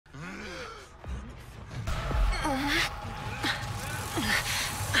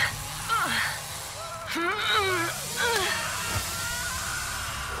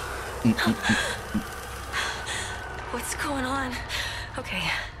What's going on? Okay,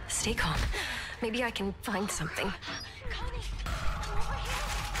 stay calm. Maybe I can find something.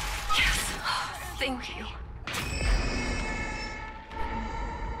 Yes, thank you.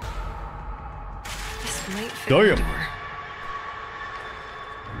 This might fit the door.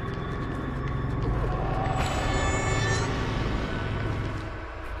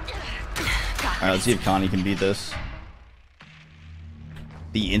 Alright, let's see if Connie can beat this.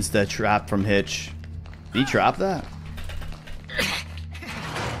 The insta trap from Hitch. Did he trap that?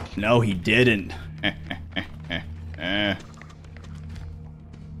 No, he didn't.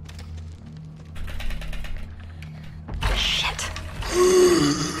 Shit.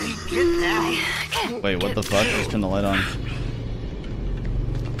 Wait, what the fuck? Just turn the light on.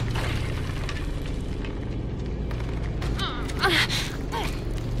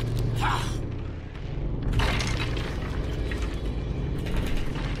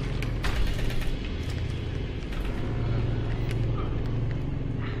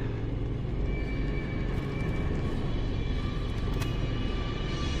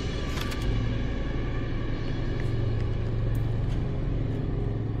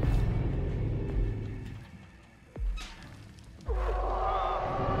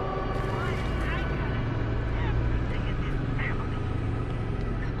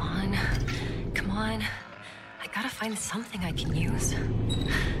 Find something I can use.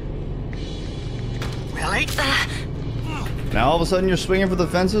 Really? Now all of a sudden you're swinging for the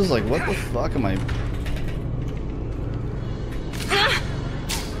fences? Like, what the fuck am I...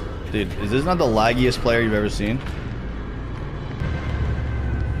 Dude, is this not the laggiest player you've ever seen?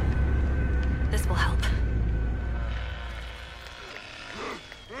 This will help.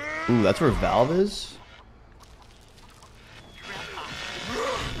 Ooh, that's where Valve is?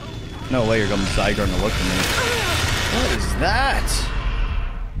 No way you're coming side guarding to look for me. What is that?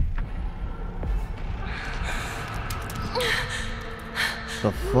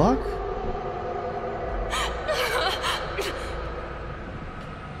 The fuck?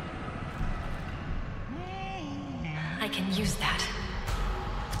 I can use that.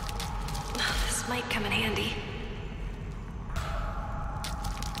 This might come in handy.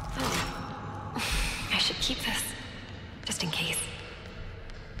 I should keep this, just in case.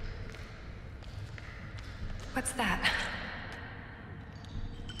 What's that?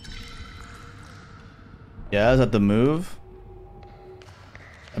 Yeah, is that the move?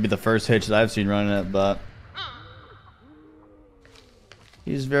 That'd be the first Hitch that I've seen running it, but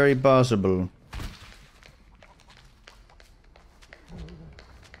he's very possible.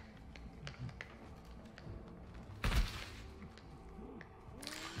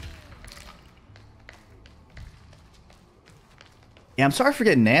 Yeah, I'm sorry for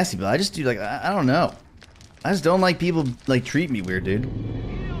getting nasty, but I just do like I don't know. I just don't like people like treat me weird, dude.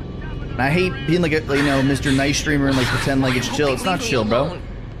 And I hate being like a, you know, Mr. Nice Streamer and like pretend like it's chill. It's not chill, bro.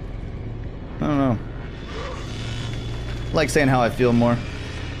 I don't know. I like saying how I feel more.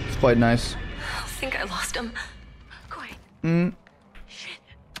 It's quite nice. I think I lost him. Quiet. Shit.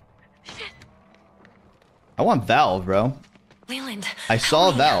 I want Valve, bro. Leland. I saw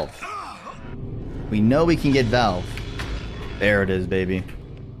Valve. We know we can get Valve. There it is, baby.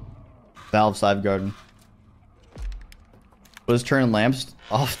 Valve safeguarding. What does turn lamps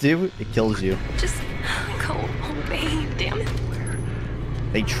off do? It kills you. Just go away, damn it.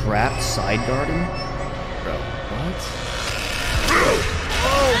 They trapped side guarding? Bro, what? Whoa,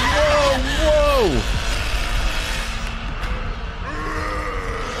 whoa, whoa!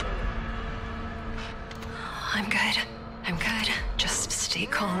 I'm good. I'm good. Just stay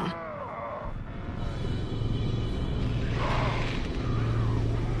calm.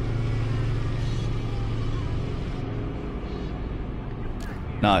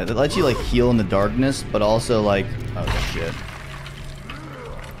 No, it lets you like heal in the darkness, but also like, oh shit.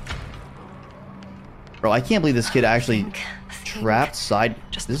 Bro, I can't believe this kid actually trapped side.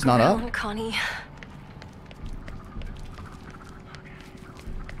 Just this is not up? Connie. I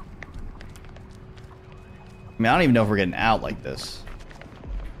mean, I don't even know if we're getting out like this.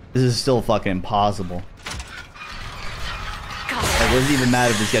 This is still fucking impossible. God. Like, what does it even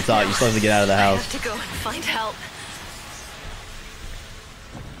matter if this gets out? You still have to get out of the house. I have to go and find help.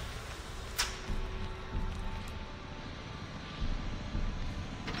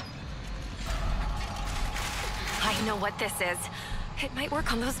 I know what this is. It might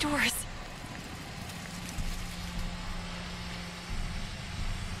work on those doors.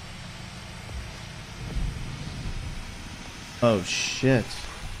 Oh shit.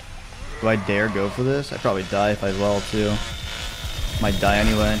 Do I dare go for this? I'd probably die if I well too. Might die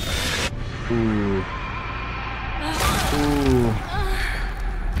anyway. Ooh. Ooh.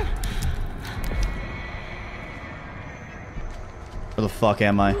 Where the fuck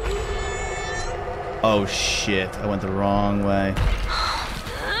am I? Oh shit, I went the wrong way.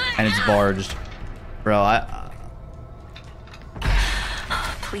 And it's barged. Bro,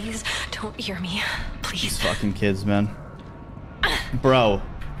 Please don't hear me. Please. These fucking kids, man. Bro.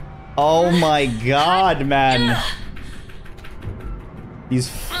 Oh my god, man. These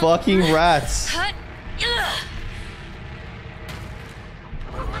fucking rats.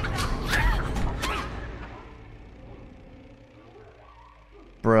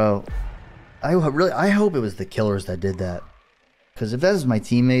 Bro. I hope it was the killers that did that. Because if that was my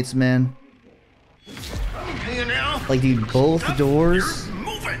teammates, man. Like, dude, both doors.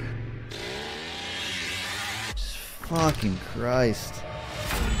 Just fucking Christ.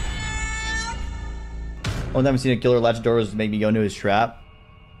 One time I've seen a killer latch doors to make me go into his trap.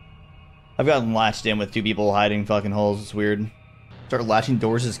 I've gotten latched in with 2 people hiding fucking holes. It's weird. Start latching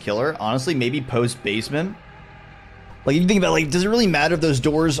doors as killer. Honestly, maybe post basement. Like, if you think about, like, does it really matter if those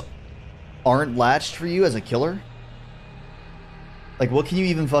doors aren't latched for you as a killer? Like, what can you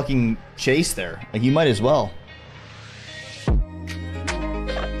even fucking chase there? Like, you might as well.